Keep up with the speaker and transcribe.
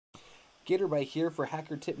Gatorbyte here for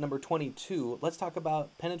hacker tip number 22. Let's talk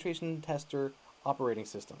about penetration tester operating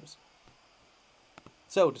systems.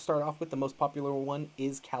 So to start off with, the most popular one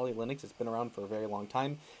is Kali Linux. It's been around for a very long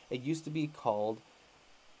time. It used to be called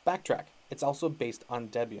Backtrack. It's also based on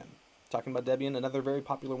Debian. Talking about Debian, another very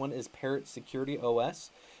popular one is Parrot Security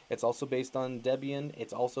OS. It's also based on Debian.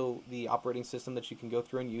 It's also the operating system that you can go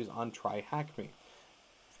through and use on TryHackMe.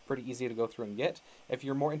 Pretty easy to go through and get. If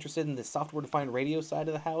you're more interested in the software-defined radio side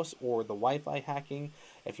of the house or the Wi-Fi hacking,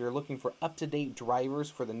 if you're looking for up-to-date drivers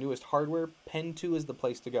for the newest hardware, Pentoo is the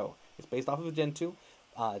place to go. It's based off of Gentoo.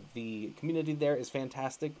 The community there is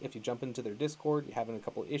fantastic. If you jump into their Discord, you're having a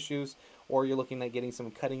couple of issues, or you're looking at getting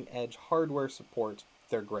some cutting-edge hardware support,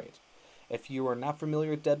 they're great. If you are not familiar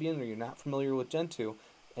with Debian or you're not familiar with Gentoo,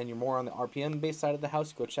 and you're more on the RPM-based side of the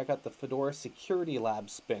house, go check out the Fedora Security Lab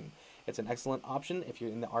spin. It's an excellent option if you're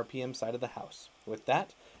in the RPM side of the house. With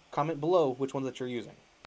that, comment below which ones that you're using.